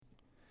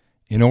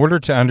In order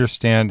to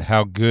understand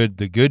how good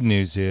the good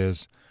news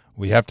is,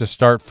 we have to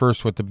start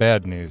first with the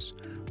bad news.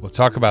 We'll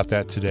talk about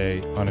that today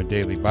on a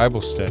daily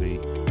Bible study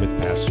with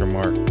Pastor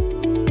Mark.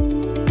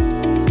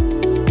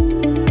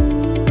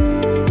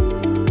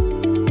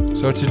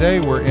 So today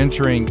we're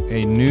entering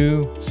a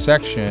new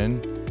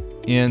section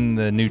in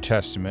the New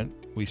Testament.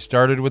 We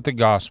started with the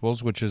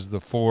Gospels, which is the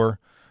 4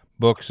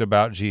 books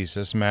about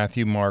Jesus,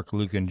 Matthew, Mark,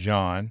 Luke, and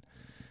John.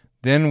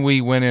 Then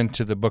we went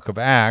into the book of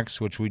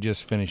Acts, which we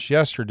just finished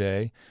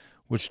yesterday,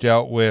 which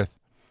dealt with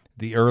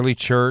the early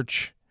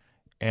church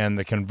and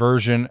the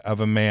conversion of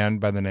a man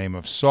by the name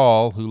of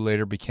Saul, who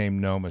later became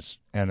known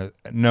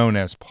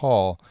as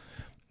Paul.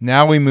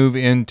 Now we move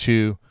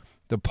into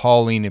the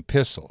Pauline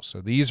epistles. So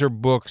these are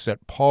books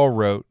that Paul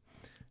wrote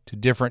to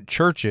different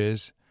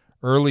churches,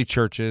 early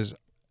churches,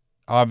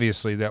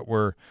 obviously, that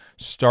were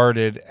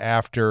started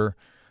after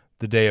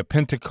the day of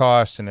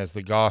Pentecost and as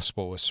the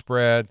gospel was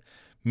spread.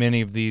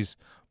 Many of these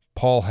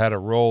Paul had a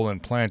role in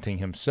planting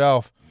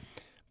himself,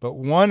 but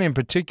one in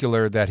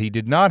particular that he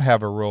did not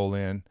have a role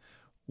in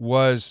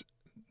was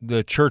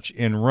the church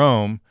in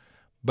Rome.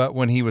 But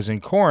when he was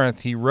in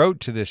Corinth, he wrote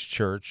to this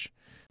church,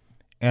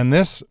 and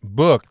this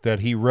book that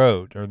he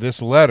wrote, or this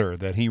letter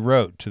that he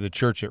wrote to the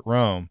church at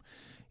Rome,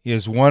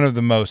 is one of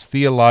the most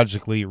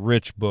theologically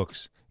rich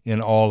books in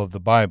all of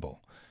the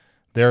Bible.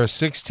 There are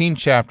 16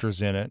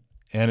 chapters in it,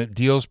 and it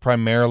deals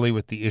primarily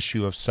with the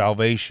issue of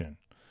salvation.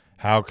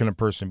 How can a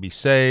person be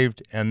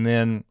saved? And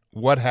then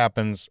what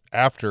happens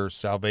after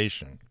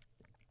salvation?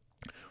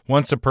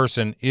 Once a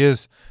person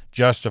is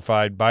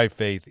justified by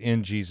faith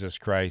in Jesus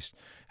Christ,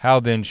 how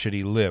then should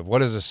he live? What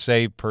does a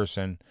saved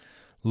person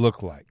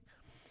look like?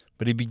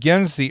 But he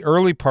begins the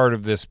early part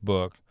of this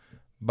book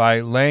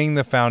by laying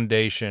the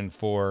foundation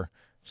for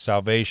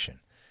salvation.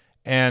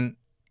 And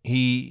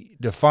he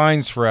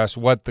defines for us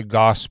what the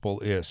gospel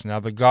is. Now,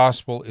 the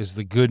gospel is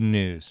the good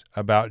news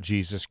about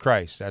Jesus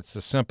Christ. That's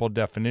the simple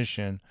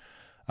definition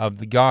of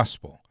the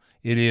gospel.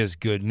 It is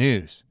good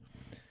news.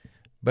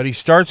 But he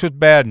starts with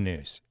bad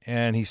news,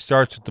 and he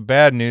starts with the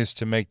bad news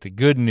to make the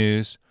good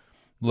news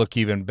look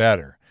even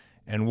better.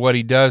 And what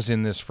he does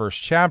in this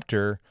first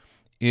chapter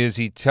is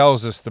he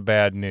tells us the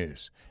bad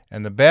news.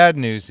 And the bad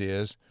news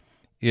is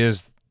he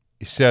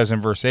says in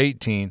verse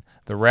 18,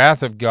 "The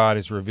wrath of God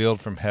is revealed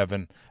from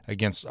heaven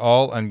against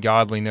all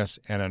ungodliness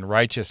and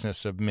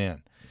unrighteousness of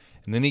men."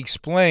 And then he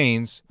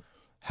explains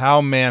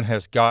how man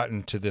has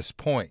gotten to this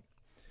point.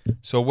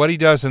 So what he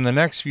does in the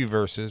next few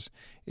verses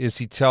is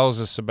he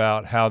tells us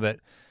about how that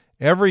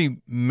every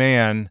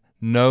man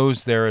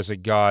knows there is a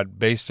God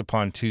based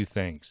upon 2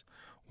 things.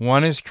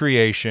 One is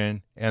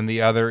creation, and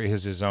the other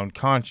is his own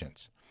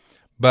conscience.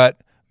 But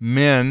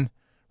men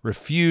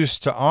refuse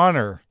to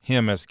honor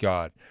him as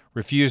God,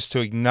 refuse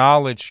to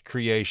acknowledge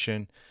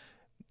creation.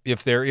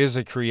 If there is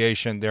a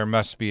creation, there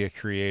must be a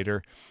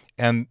creator.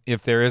 And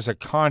if there is a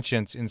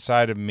conscience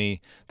inside of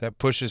me that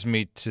pushes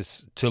me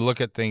to look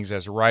at things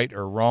as right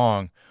or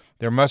wrong,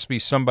 there must be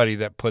somebody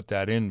that put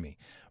that in me.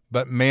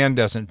 But man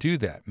doesn't do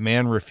that.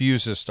 Man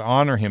refuses to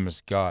honor him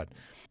as God.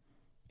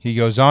 He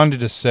goes on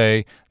to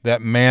say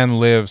that man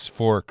lives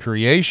for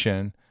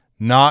creation,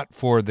 not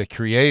for the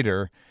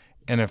creator.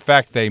 And in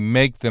fact, they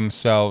make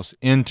themselves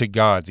into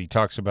gods. He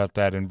talks about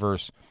that in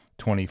verse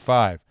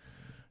 25.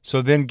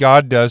 So then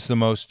God does the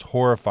most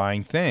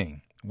horrifying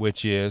thing,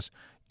 which is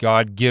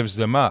God gives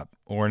them up.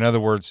 Or in other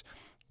words,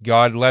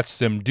 God lets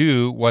them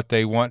do what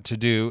they want to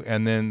do,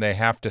 and then they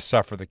have to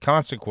suffer the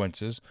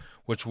consequences,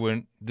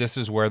 this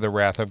is where the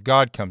wrath of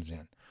God comes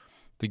in.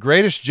 The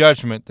greatest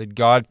judgment that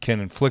God can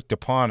inflict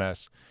upon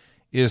us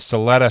is to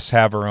let us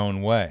have our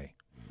own way.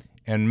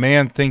 And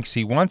man thinks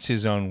he wants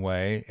his own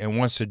way and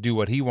wants to do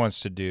what he wants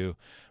to do,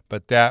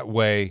 but that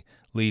way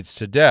leads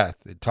to death.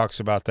 It talks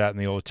about that in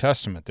the Old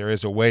Testament. There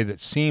is a way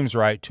that seems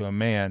right to a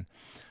man,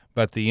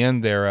 but the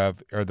end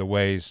thereof are the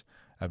ways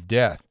of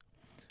death.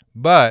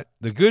 But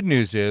the good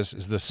news is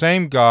the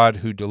same God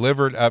who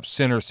delivered up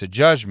sinners to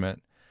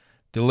judgment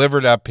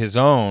delivered up his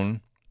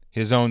own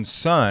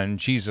Son,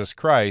 Jesus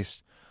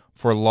Christ,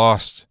 for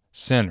lost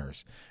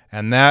sinners.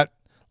 And that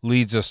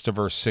leads us to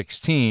verse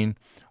 16,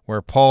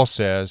 where Paul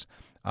says,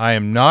 "I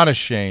am not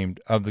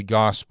ashamed of the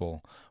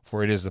gospel,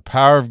 for it is the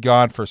power of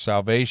God for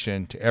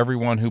salvation to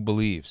everyone who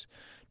believes,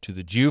 to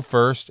the Jew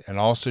first and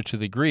also to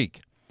the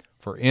Greek.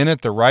 For in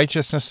it the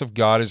righteousness of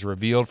God is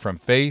revealed from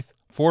faith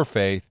for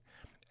faith,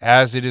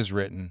 as it is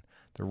written,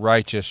 the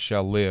righteous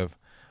shall live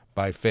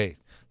by faith."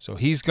 So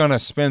he's going to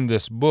spend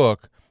this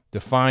book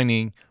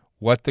defining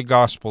what the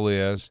gospel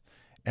is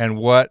and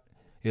what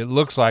it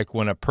looks like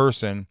when a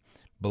person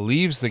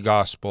believes the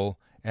gospel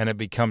and it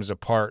becomes a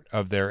part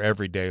of their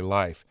everyday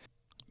life.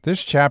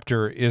 This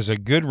chapter is a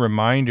good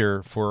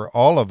reminder for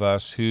all of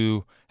us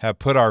who have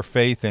put our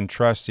faith and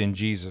trust in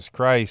Jesus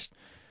Christ.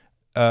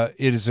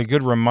 It is a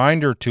good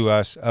reminder to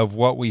us of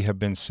what we have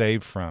been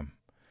saved from,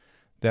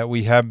 that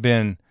we have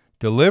been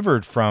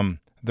delivered from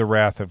the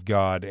wrath of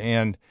God,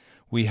 and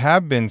we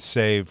have been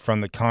saved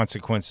from the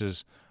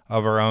consequences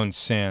of our own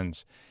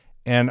sins,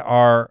 and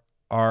our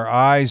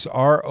eyes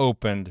are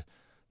opened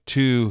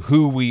to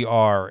who we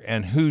are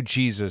and who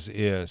Jesus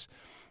is.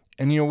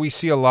 And, we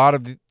see a lot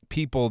of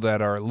people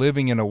that are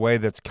living in a way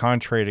that's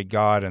contrary to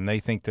God, and they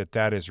think that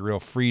that is real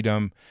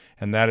freedom,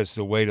 and that is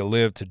the way to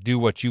live, to do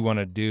what you want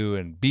to do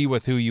and be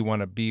with who you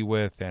want to be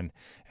with, and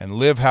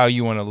live how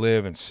you want to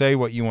live, and say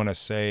what you want to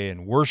say,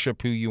 and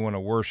worship who you want to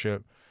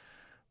worship.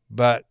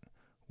 But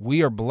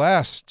we are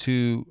blessed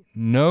to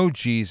know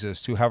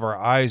Jesus, to have our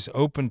eyes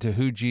open to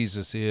who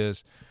Jesus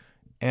is,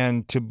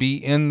 and to be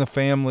in the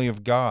family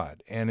of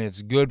God. And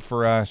it's good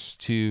for us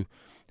to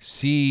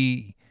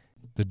see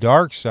the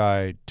dark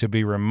side, to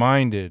be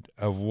reminded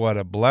of what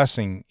a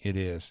blessing it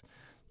is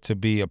to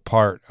be a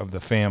part of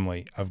the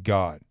family of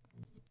God.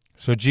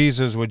 So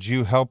Jesus, would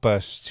you help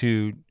us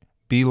to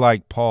be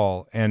like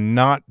Paul and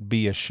not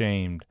be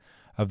ashamed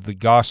of the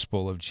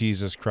gospel of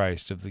Jesus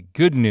Christ, of the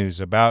good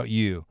news about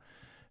you.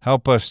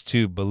 Help us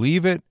to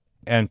believe it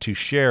and to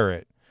share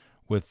it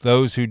with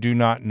those who do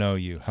not know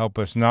you. Help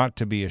us not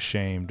to be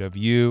ashamed of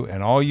you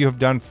and all you have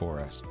done for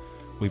us.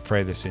 We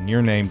pray this in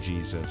your name,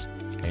 Jesus.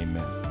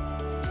 Amen.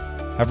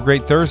 Have a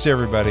great Thursday,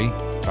 everybody.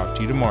 Talk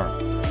to you tomorrow.